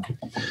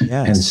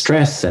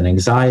stress and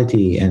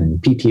anxiety and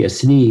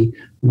PTSD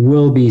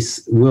will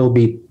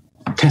be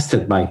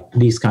tested by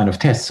these kind of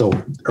tests. So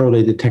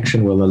early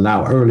detection will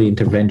allow early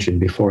intervention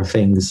before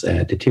things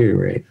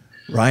deteriorate.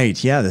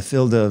 Right. Yeah. The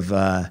field of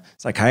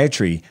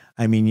psychiatry.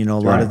 I mean, you know, a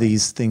lot of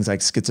these things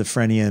like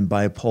schizophrenia and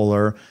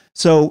bipolar.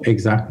 So,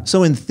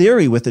 so in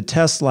theory, with a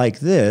test like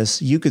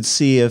this, you could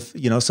see if,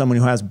 you know, someone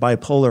who has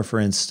bipolar, for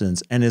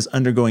instance, and is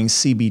undergoing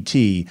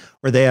CBT,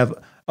 or they have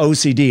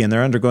OCD and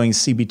they're undergoing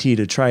CBT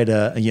to try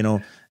to, you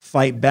know,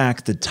 fight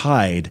back the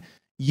tide.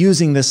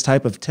 Using this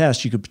type of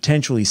test, you could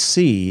potentially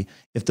see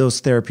if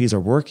those therapies are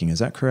working. Is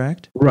that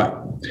correct? Right.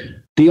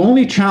 The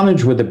only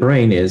challenge with the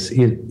brain is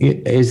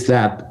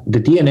that the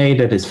DNA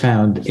that is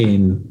found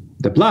in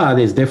the blood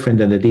is different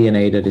than the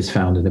DNA that is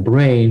found in the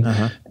brain.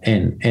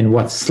 And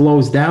what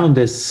slows down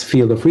this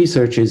field of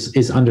research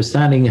is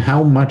understanding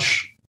how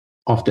much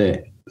of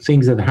the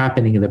things that are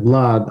happening in the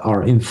blood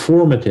are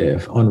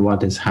informative on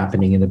what is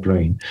happening in the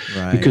brain.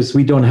 Because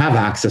we don't have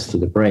access to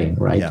the brain,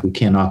 right? We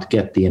cannot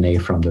get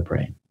DNA from the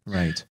brain.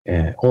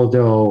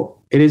 Although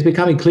it is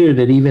becoming clear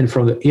that even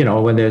from the, you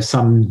know, when there's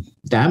some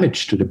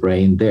damage to the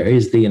brain, there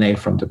is DNA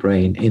from the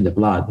brain in the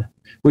blood,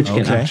 which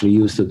can actually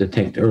use to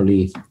detect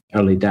early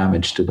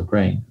damage to the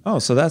brain. Oh,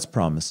 so that's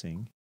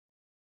promising.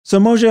 So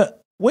Moshe,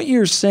 what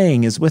you're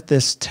saying is with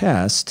this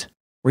test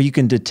where you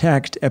can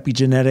detect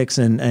epigenetics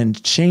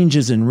and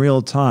changes in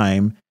real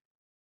time,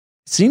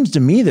 it seems to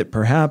me that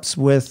perhaps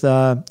with,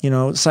 you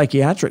know,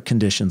 psychiatric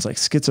conditions like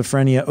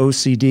schizophrenia,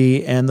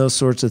 OCD, and those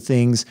sorts of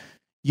things,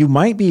 you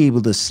might be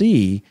able to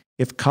see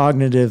if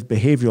cognitive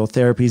behavioral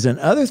therapies and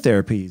other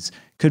therapies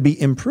could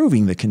be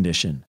improving the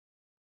condition.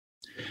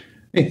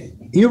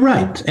 You're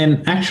right.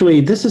 And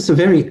actually, this is a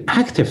very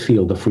active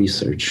field of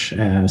research.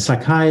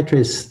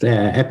 Psychiatrists,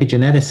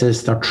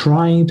 epigeneticists are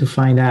trying to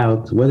find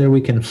out whether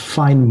we can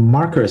find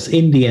markers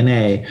in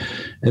DNA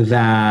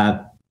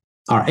that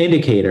are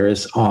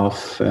indicators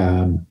of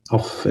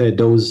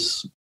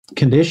those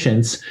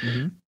conditions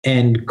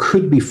and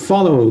could be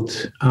followed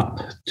up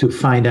to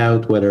find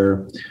out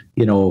whether,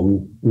 you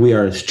know, we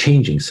are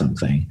changing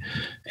something.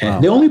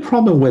 The only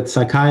problem with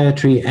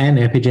psychiatry and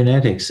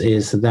epigenetics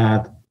is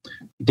that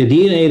the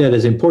DNA that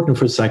is important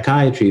for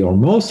psychiatry, or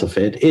most of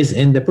it, is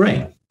in the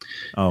brain.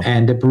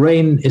 And the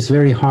brain is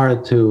very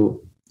hard to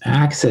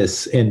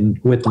access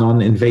with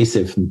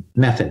non-invasive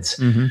methods.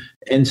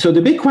 And so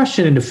the big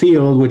question in the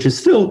field, which is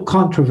still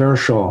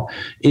controversial,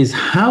 is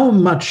how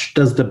much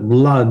does the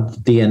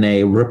blood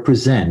DNA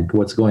represent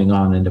what's going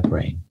on in the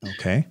brain?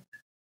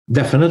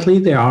 Definitely,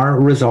 there are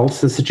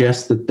results that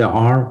suggest that there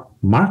are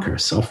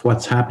markers of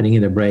what's happening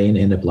in the brain,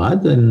 in the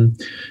blood,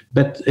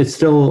 but it's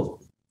still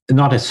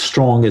not as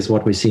strong as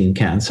what we see in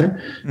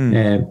cancer.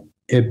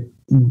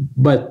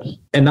 But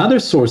another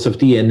source of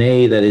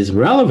DNA that is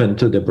relevant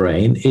to the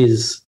brain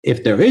is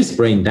if there is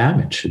brain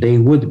damage, they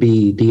would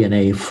be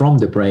DNA from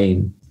the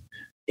brain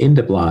in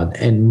the blood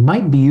and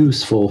might be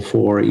useful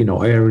for, you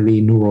know,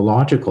 early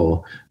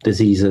neurological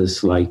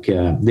diseases, like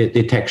the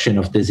detection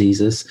of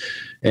diseases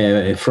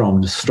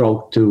from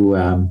stroke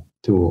to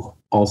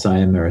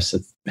Alzheimer's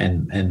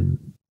and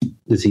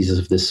diseases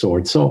of this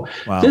sort. So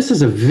this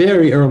is a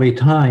very early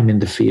time in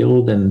the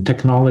field, and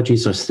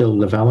technologies are still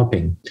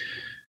developing.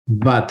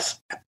 But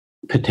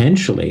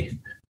potentially,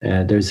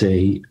 there's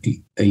a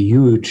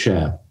huge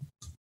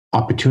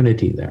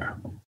opportunity there.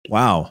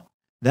 Wow,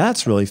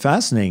 that's really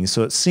fascinating.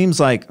 So it seems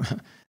like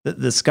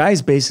the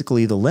sky's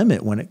basically the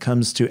limit when it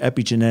comes to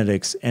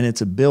epigenetics and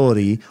its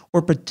ability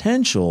or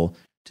potential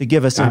to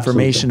give us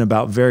information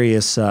about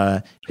various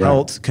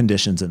health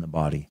conditions in the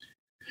body.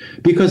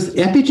 Because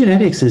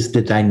epigenetics is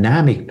the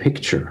dynamic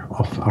picture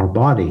of our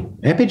body.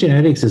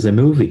 Epigenetics is a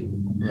movie.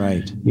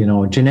 You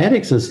know,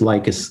 genetics is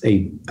like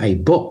a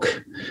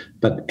book,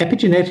 but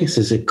epigenetics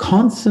is a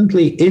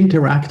constantly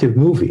interactive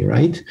movie,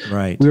 right?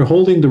 We're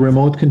holding the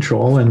remote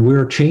control and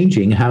we're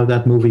changing how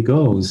that movie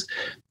goes.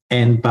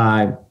 And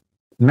by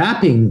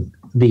mapping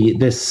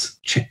this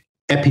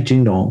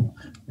epigenome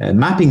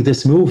mapping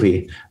this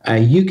movie,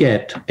 you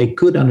get a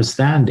good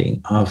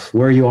understanding of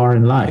where you are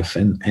in life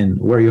and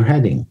where you're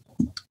heading.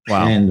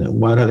 Wow. And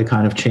what are the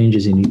kind of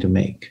changes you need to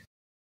make.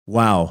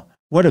 Wow.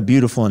 What a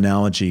beautiful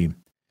analogy.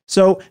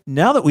 So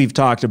now that we've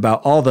talked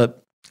about all the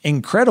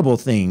incredible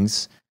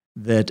things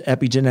that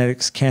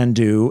epigenetics can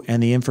do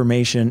and the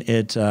information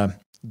it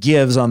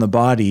gives on the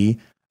body,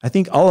 I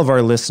think all of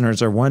our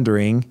listeners are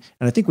wondering,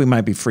 and I think we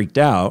might be freaked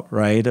out,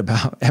 right,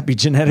 about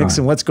epigenetics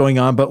and what's going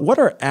on, but what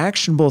are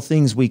actionable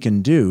things we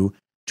can do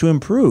to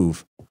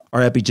improve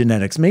our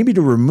epigenetics, maybe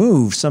to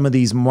remove some of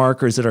these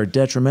markers that are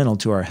detrimental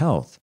to our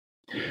health?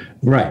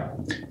 Right.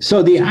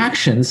 So the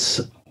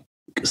actions,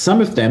 some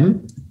of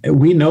them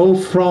we know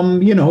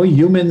from,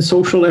 human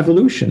social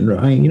evolution,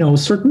 right?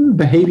 Certain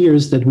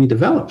behaviors that we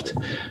developed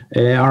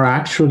are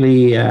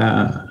actually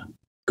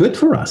good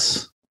for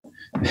us.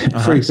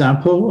 For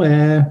example,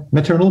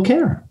 maternal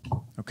care.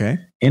 Okay.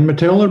 And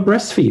maternal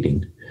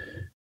breastfeeding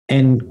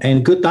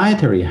and good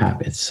dietary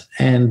habits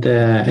and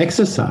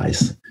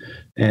exercise.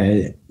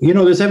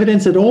 There's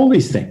evidence that all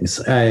these things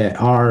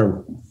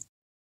are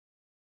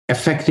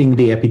affecting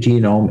the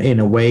epigenome in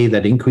a way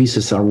that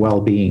increases our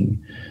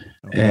well-being.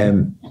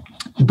 Okay.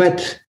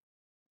 But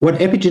what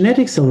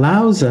epigenetics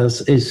allows us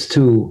is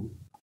to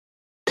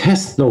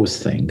test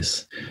those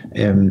things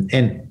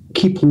and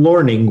keep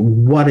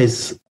learning what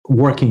is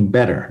working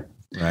better.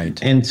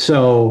 Right. And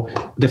so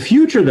the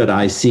future that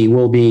I see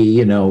will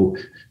be,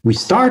 we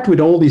start with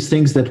all these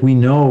things that we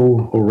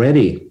know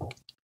already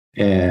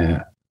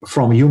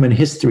from human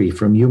history,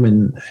 from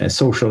human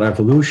social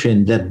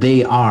evolution, that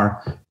they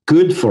are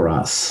good for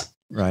us.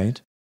 Right.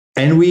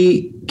 And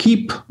we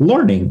keep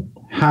learning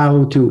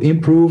how to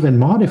improve and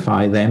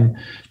modify them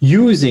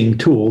using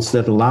tools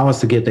that allow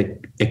us to get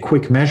a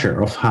quick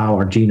measure of how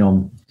our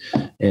genome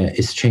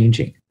is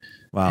changing.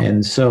 Wow.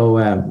 And so,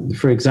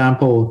 for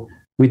example,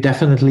 we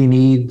definitely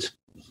need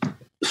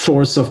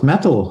source of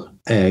metal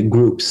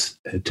groups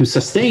to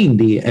sustain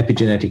the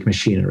epigenetic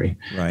machinery.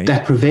 Right.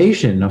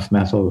 Deprivation of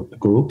metal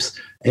groups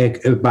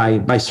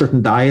by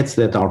certain diets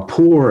that are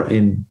poor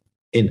in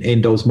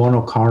those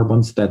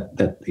monocarbons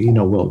that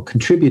will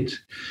contribute,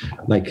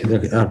 like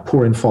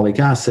poor in folic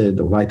acid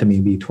or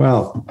vitamin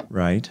B12.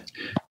 Right.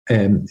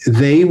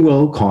 They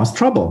will cause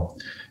trouble.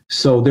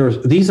 So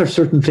these are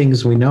certain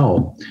things we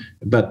know,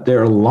 but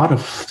there are a lot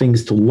of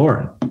things to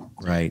learn.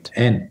 Right.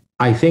 And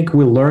I think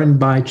we learn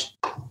by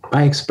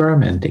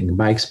experimenting,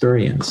 by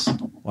experience,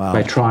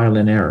 by trial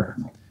and error.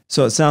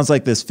 So it sounds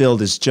like this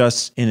field is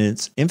just in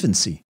its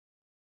infancy.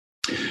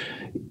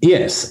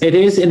 Yes, it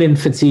is in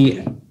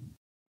infancy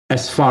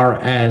as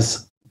far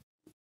as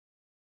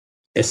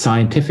a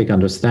scientific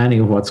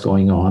understanding of what's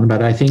going on,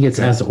 but I think it's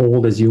as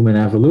old as human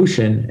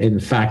evolution, in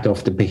fact,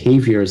 of the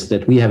behaviors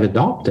that we have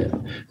adopted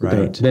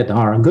that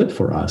are good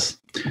for us.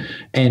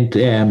 And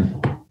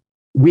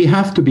we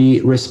have to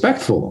be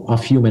respectful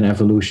of human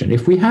evolution.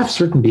 If we have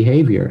certain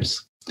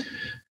behaviors,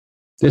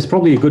 there's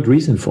probably a good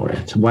reason for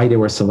it, why they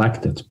were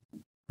selected.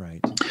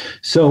 Right.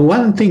 So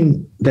one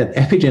thing that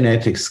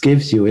epigenetics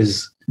gives you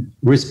is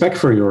respect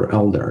for your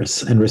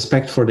elders and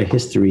respect for the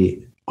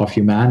history of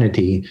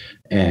humanity,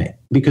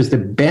 because the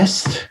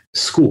best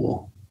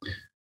school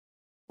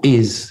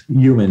is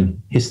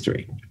human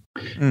history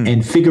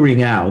and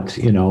figuring out,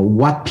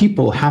 what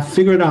people have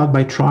figured out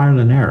by trial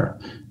and error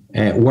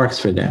works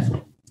for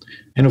them.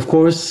 And of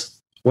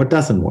course, what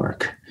doesn't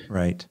work.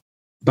 Right.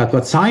 But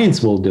what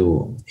science will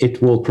do,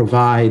 it will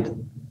provide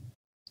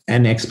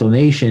an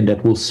explanation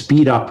that will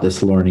speed up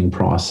this learning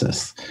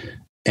process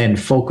and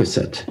focus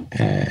it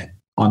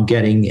on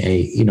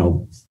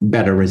getting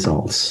better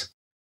results.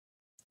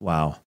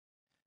 Wow.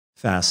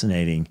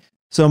 Fascinating.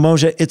 So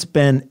Moshe, it's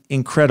been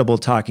incredible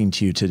talking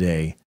to you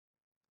today.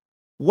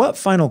 What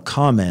final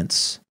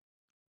comments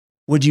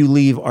would you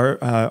leave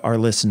our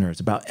listeners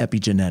about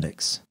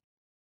epigenetics?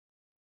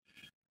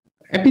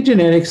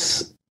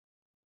 Epigenetics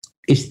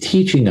is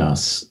teaching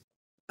us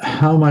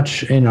how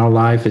much in our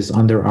life is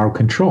under our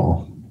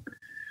control,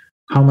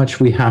 how much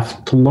we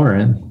have to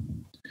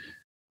learn,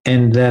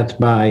 and that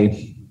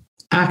by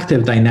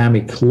active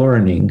dynamic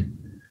learning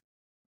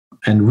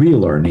and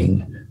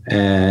relearning,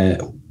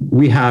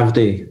 we have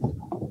the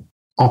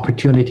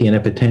opportunity and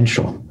the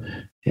potential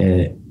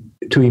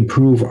to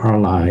improve our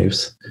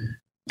lives.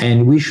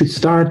 And we should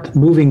start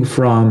moving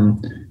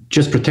from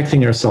just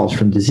protecting ourselves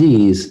from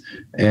disease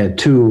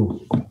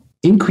to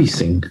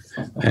increasing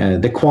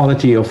the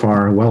quality of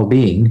our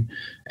well-being,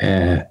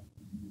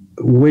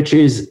 which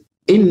is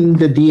in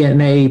the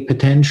DNA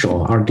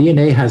potential. Our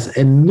DNA has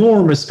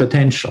enormous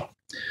potential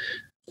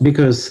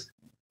because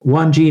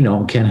one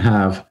genome can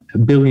have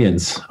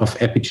billions of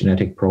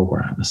epigenetic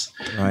programs.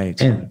 Right.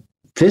 And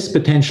this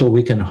potential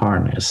we can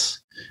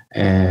harness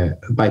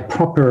by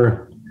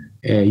proper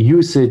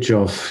usage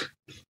of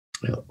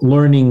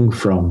learning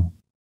from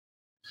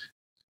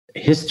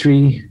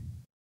history,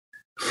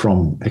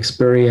 from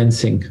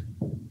experiencing,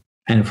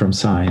 and from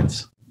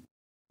science.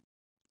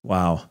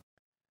 Wow.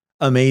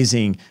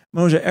 Amazing.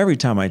 Moshe, every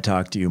time I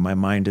talk to you, my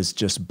mind is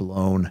just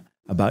blown.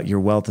 about your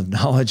wealth of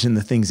knowledge and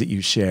the things that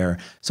you share.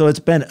 So it's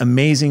been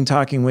amazing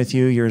talking with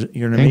you. You're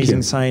an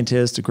amazing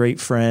scientist, a great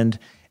friend,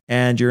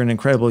 and you're an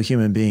incredible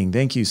human being.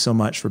 Thank you so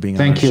much for being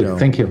on the show.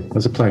 Thank you. It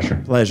was a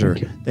pleasure. Pleasure.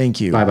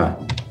 Thank you.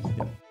 Bye-bye.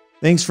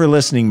 Thanks for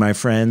listening, my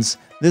friends.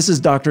 This is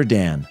Dr.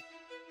 Dan,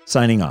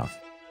 signing off.